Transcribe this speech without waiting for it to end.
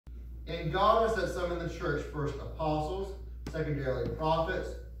And God has set some in the church, first apostles, secondarily prophets,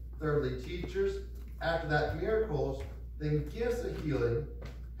 thirdly teachers, after that miracles, then gifts of healing,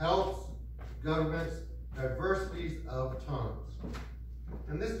 helps, governments, diversities of tongues.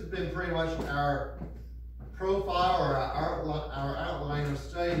 And this has been pretty much our profile or our outline of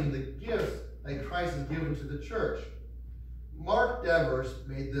studying the gifts that Christ has given to the church. Mark Devers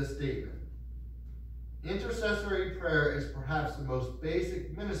made this statement: intercessory prayer is perhaps the most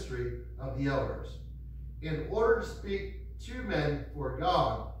basic ministry of the elders. In order to speak to men for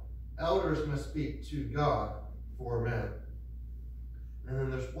God, elders must speak to God for men. And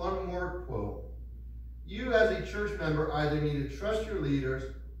then there's one more quote. You as a church member either need to trust your leaders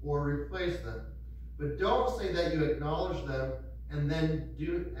or replace them. But don't say that you acknowledge them and then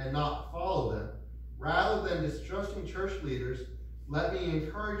not follow them. Rather than distrusting church leaders, let me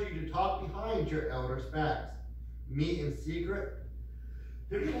encourage you to talk behind your elders' backs. Meet in secret.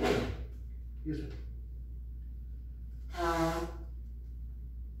 Excuse me.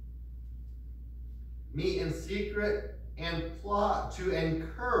 Meet in secret and plot to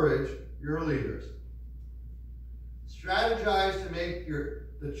encourage your leaders. Strategize to make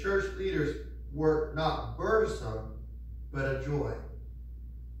the church leaders' work not burdensome, but a joy.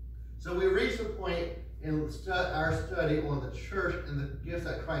 So we reached the point in our study on the church and the gifts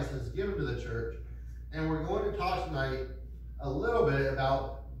that Christ has given to the church. And we're going to talk tonight a little bit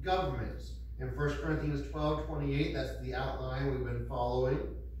about governments. In 1 Corinthians 12:28, that's the outline we've been following.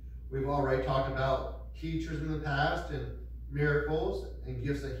 We've already talked about teachers in the past and miracles and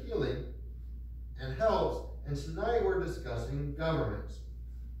gifts of healing and helps. And tonight we're discussing governments.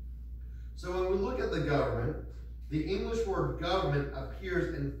 So when we look at the government, the English word government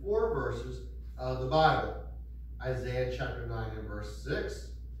appears in 4 verses of the Bible. Isaiah chapter 9 and verse 6,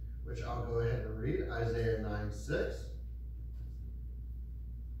 which I'll go ahead and read. Isaiah 9:6.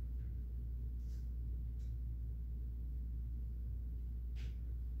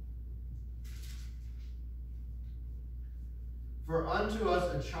 For unto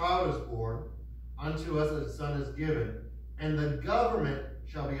us a child is born, unto us a son is given, and the government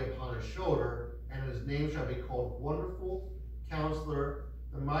shall be upon his shoulder, and his name shall be called Wonderful, Counselor,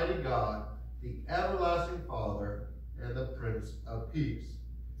 the Mighty God, the Everlasting Father, and the Prince of Peace.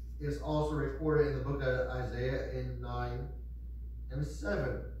 It's also recorded in the book of Isaiah in 9 and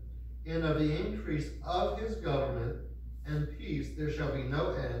 7. And of the increase of his government and peace there shall be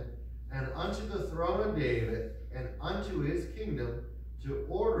no end, and unto the throne of David and unto his kingdom, to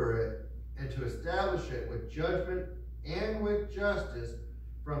order it and to establish it with judgment and with justice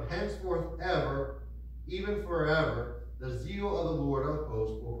from henceforth ever, even forever. The zeal of the Lord of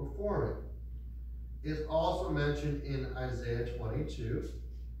hosts will perform it. It's also mentioned in Isaiah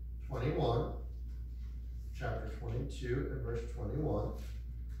 21, chapter 22 and verse 21.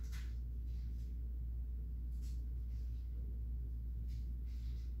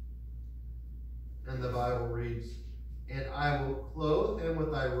 And the Bible reads, and I will clothe him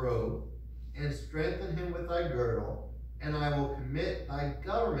with thy robe, and strengthen him with thy girdle, and I will commit thy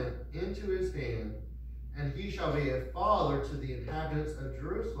government into his hand, and he shall be a father to the inhabitants of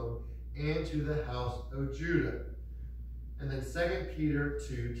Jerusalem and to the house of Judah. And then 2 Peter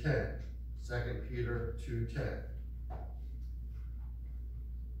 2:10. 2 Peter 2:10.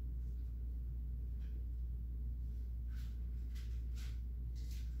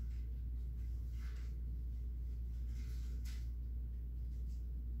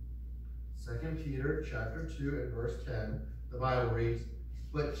 Second Peter chapter 2 and verse 10, the Bible reads,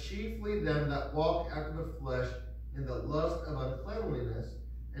 but chiefly them that walk after the flesh in the lust of uncleanliness,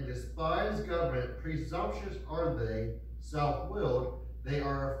 and despise government, presumptuous are they, self-willed, they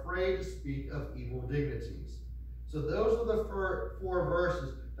are afraid to speak of evil dignities. So those are the 4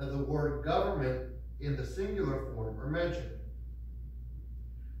 verses that the word government in the singular form are mentioned.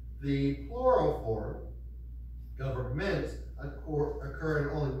 The plural form, governments, occur in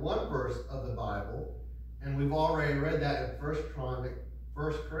only 1 verse of the Bible, and we've already read that in 1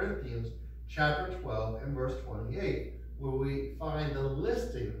 Corinthians chapter 12 and verse 28, where we find the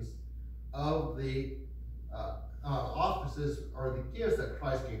listings of the offices or the gifts that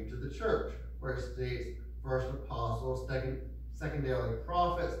Christ gave to the church, where it states first apostles, secondarily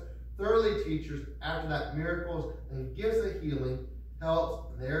prophets, thirdly teachers, after that miracles and gifts of healing, helps,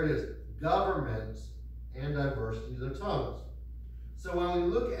 and there it is, governments and diversities of tongues. So when we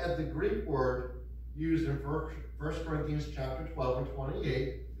look at the Greek word used in 1 Corinthians chapter 12 and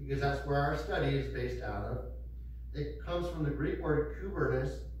 28, because that's where our study is based out of, it comes from the Greek word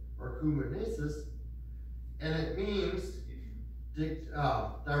kubernes, or kubernesis, and it means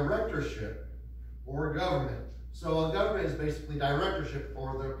directorship or government. So a government is basically directorship,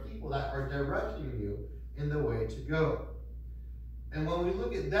 or the people that are directing you in the way to go. And when we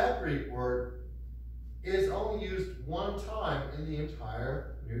look at that Greek word, it is only used one time in the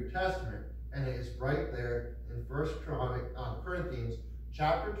entire New Testament. And it is right there in 1 Corinthians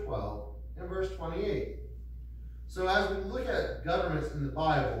chapter 12 and verse 28. So as we look at governments in the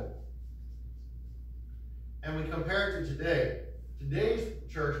Bible, and we compare it to today's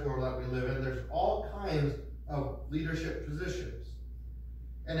church world that we live in, there's all kinds of leadership positions.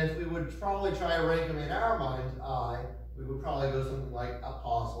 And if we would probably try to rank them in our mind's eye, we would probably go something like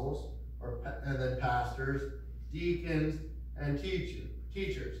apostles, and then pastors, deacons, and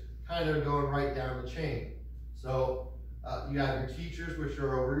teachers, kind of going right down the chain. So you have your teachers, which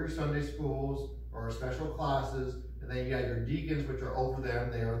are over your Sunday schools or special classes, and then you have your deacons, which are over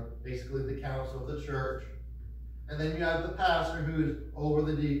them. They are basically the council of the church. And then you have the pastor, who is over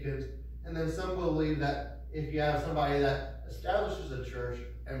the deacons. And then some believe that if you have somebody that establishes a church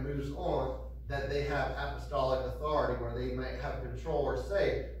and moves on, that they have apostolic authority, where they might have control or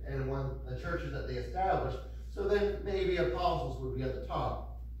say in one of the churches that they establish. So then maybe apostles would be at the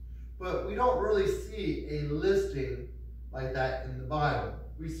top. But we don't really see a listing like that in the Bible.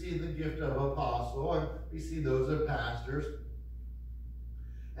 We see the gift of apostle, and we see those of pastors.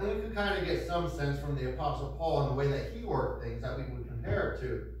 And we could kind of get some sense from the Apostle Paul and the way that he worked things that we would compare it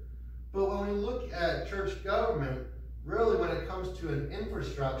to. But when we look at church government, really when it comes to an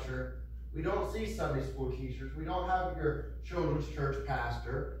infrastructure, we don't see Sunday school teachers. We don't have your children's church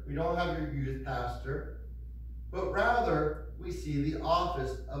pastor. We don't have your youth pastor. But rather, we see the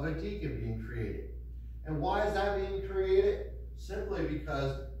office of a deacon being created. And why is that being created? Simply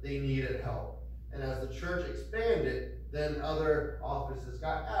because they needed help. And as the church expanded, then other offices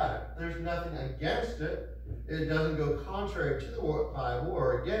got added. There's nothing against it. It doesn't go contrary to the Bible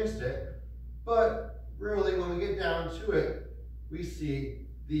or against it. But really, when we get down to it, we see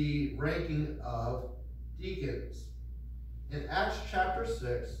the ranking of deacons. In Acts chapter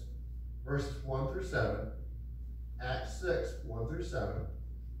 6, verses 1 through 7, Acts 6, 1 through 7,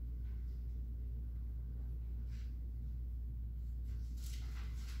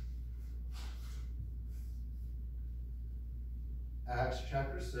 Acts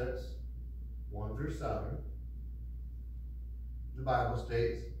chapter 6, 1 through 7, the Bible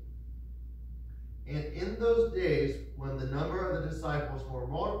states, "And in those days, when the number of the disciples were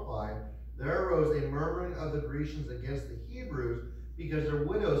multiplied, there arose a murmuring of the Grecians against the Hebrews, because their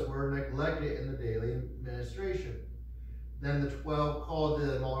widows were neglected in the daily ministration. Then the 12 called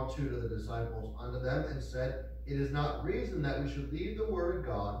the multitude of the disciples unto them, and said, It is not reason that we should leave the word of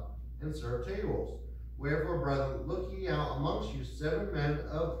God and serve tables. Wherefore, brethren, look ye out amongst you 7 men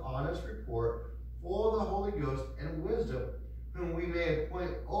of honest report, full of the Holy Ghost and wisdom, whom we may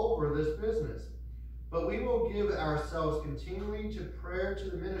appoint over this business. But we will give ourselves continually to prayer, to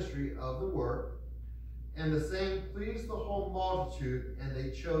the ministry of the word. And the same pleased the whole multitude, and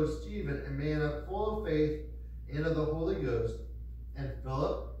they chose Stephen, a man full of faith and of the Holy Ghost, and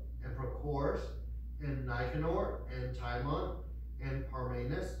Philip, and Prochorus, and Nicanor, and Timon, and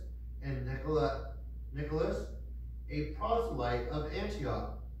Parmenas, and Nicholas, a proselyte of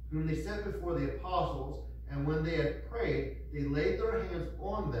Antioch, whom they set before the apostles. And when they had prayed, they laid their hands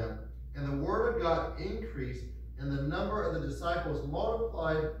on them, and the word of God increased, and the number of the disciples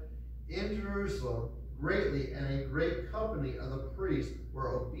multiplied in Jerusalem greatly, and a great company of the priests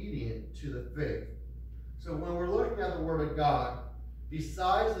were obedient to the faith." So when we're looking at the word of God,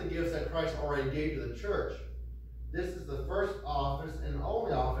 besides the gifts that Christ already gave to the church, this is the first office and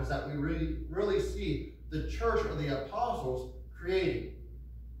only office that we really see the church or the apostles creating.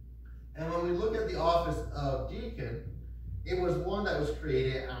 And when we look at the office of deacon, it was one that was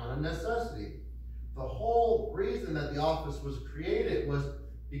created out of necessity. The whole reason that the office was created was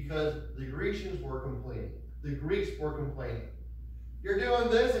because the Grecians were complaining. The Greeks were complaining. You're doing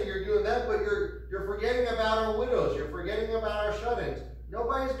this and you're doing that, but you're forgetting about our widows. You're forgetting about our shut-ins.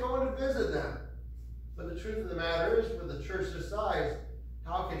 Nobody's going to visit them. But the truth of the matter is, with the church this size,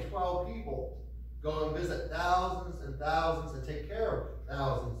 how can 12 people go and visit thousands and thousands and take care of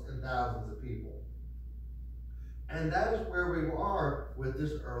thousands and thousands of people? And that is where we are with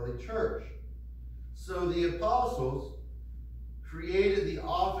this early church. So the apostles created the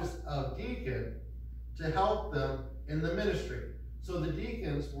office of deacon to help them in the ministry. So the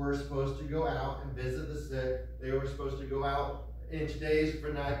deacons were supposed to go out and visit the sick. They were supposed to go out in today's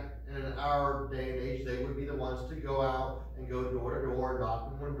vernacular. In our day and age, they would be the ones to go out and go door to door,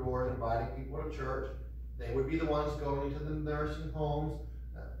 knocking on doors, inviting people to church. They would be the ones going to the nursing homes,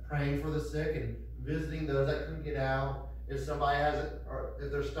 praying for the sick and visiting those that couldn't get out. If somebody has it, or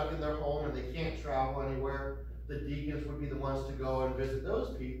if they're stuck in their home and they can't travel anywhere, the deacons would be the ones to go and visit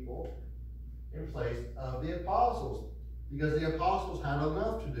those people in place of the apostles, because the apostles had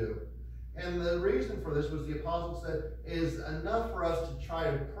enough to do. And the reason for this was the apostles said, it is enough for us to try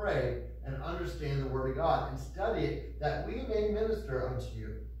to pray and understand the Word of God and study it, that we may minister unto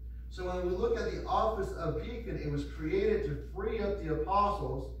you. So when we look at the office of deacon, it was created to free up the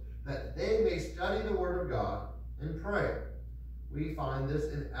apostles that they may study the Word of God and pray. We find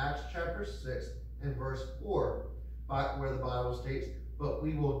this in Acts chapter 6 and verse 4, where the Bible states, "But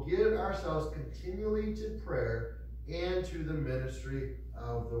we will give ourselves continually to prayer and to the ministry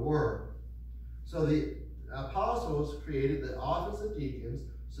of the Word." So the apostles created the office of deacons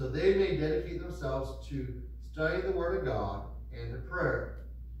so they may dedicate themselves to studying the Word of God and to prayer.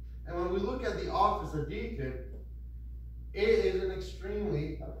 And when we look at the office of deacon, it is an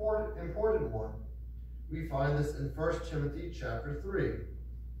extremely important one. We find this in 1 Timothy chapter 3.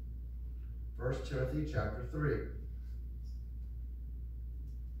 1 Timothy chapter 3.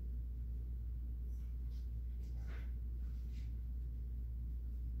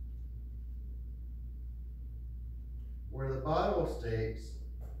 Where the Bible states,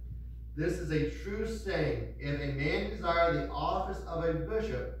 "This is a true saying, if a man desire the office of a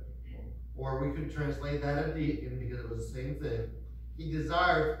bishop," or we could translate that a deacon because it was the same thing, "he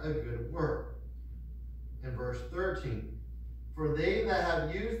desires a good work." In verse 13, "For they that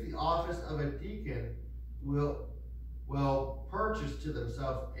have used the office of a deacon will purchase to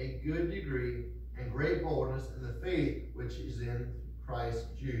themselves a good degree and great boldness in the faith which is in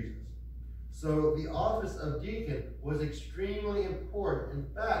Christ Jesus." So the office of deacon was extremely important.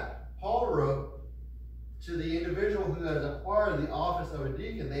 In fact, Paul wrote to the individual who has acquired the office of a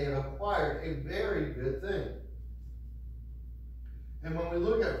deacon, they have acquired a very good thing. And when we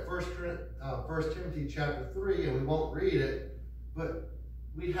look at 1 Timothy chapter 3, and we won't read it, but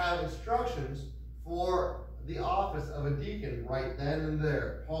we have instructions for the office of a deacon right then and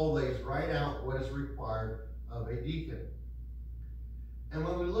there. Paul lays right out what is required of a deacon. And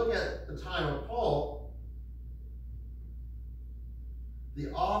when we look at the time of Paul,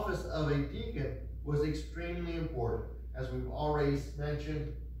 the office of a deacon was extremely important, as we've already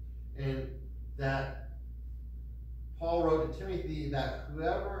mentioned, and that Paul wrote to Timothy that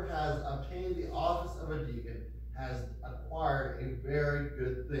whoever has obtained the office of a deacon has acquired a very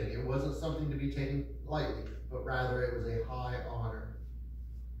good thing. It wasn't something to be taken lightly, but rather it was a high honor.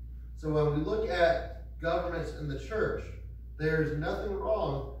 So when we look at governments in the church, there's nothing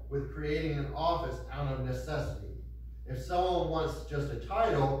wrong with creating an office out of necessity. If someone wants just a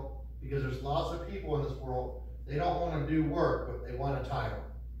title, because there's lots of people in this world, they don't want to do work, but they want a title.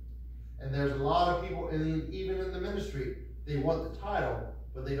 And there's a lot of people, even in the ministry, they want the title,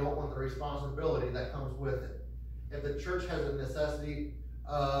 but they don't want the responsibility that comes with it. If the church has a necessity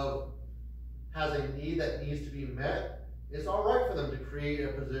has a need that needs to be met, it's all right for them to create a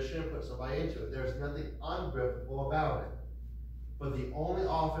position and put somebody into it. There's nothing unbiblical about it. But the only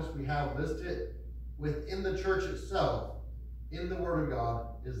office we have listed within the church itself, in the Word of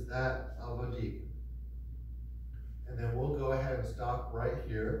God, is that of a deacon. And then we'll go ahead and stop right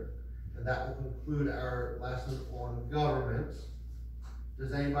here. And that will conclude our lesson on governments.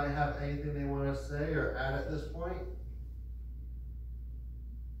 Does anybody have anything they want to say or add at this point?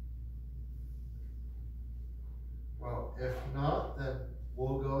 Well, if not, then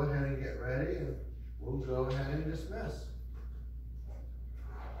we'll go ahead and get ready, and we'll go ahead and dismiss.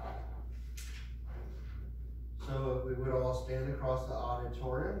 So if we would all stand across the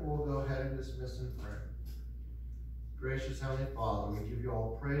auditorium, we'll go ahead and dismiss in prayer. Gracious Heavenly Father, we give you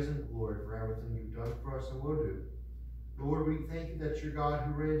all praise and glory for everything you've done for us and will do. Lord, we thank you that you're God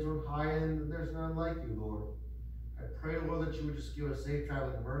who reigns on high, and there's none like you, Lord. I pray, Lord, that you would just give us safe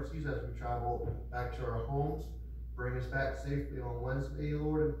traveling mercies as we travel back to our homes. Bring us back safely on Wednesday,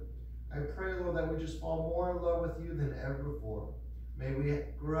 Lord. I pray, Lord, that we just fall more in love with you than ever before. May we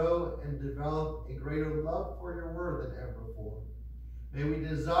grow and develop a greater love for your word than ever before. May we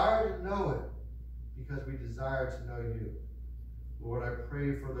desire to know it because we desire to know you. Lord, I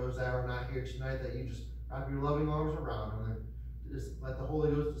pray for those that are not here tonight that you just wrap your loving arms around them and just let the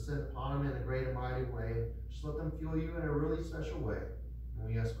Holy Ghost descend upon them in a great and mighty way. Just let them feel you in a really special way. And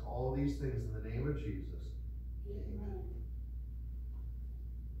we ask all of these things in the name of Jesus. Amen.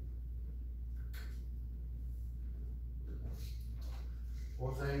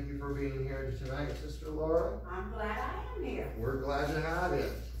 Well, thank you for being here tonight, Sister Laura. I'm glad I am here. We're glad to have you.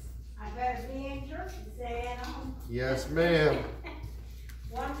 I better be in church and stay at home. Yes, ma'am.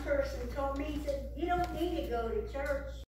 One person told me, he said, you don't need to go to church.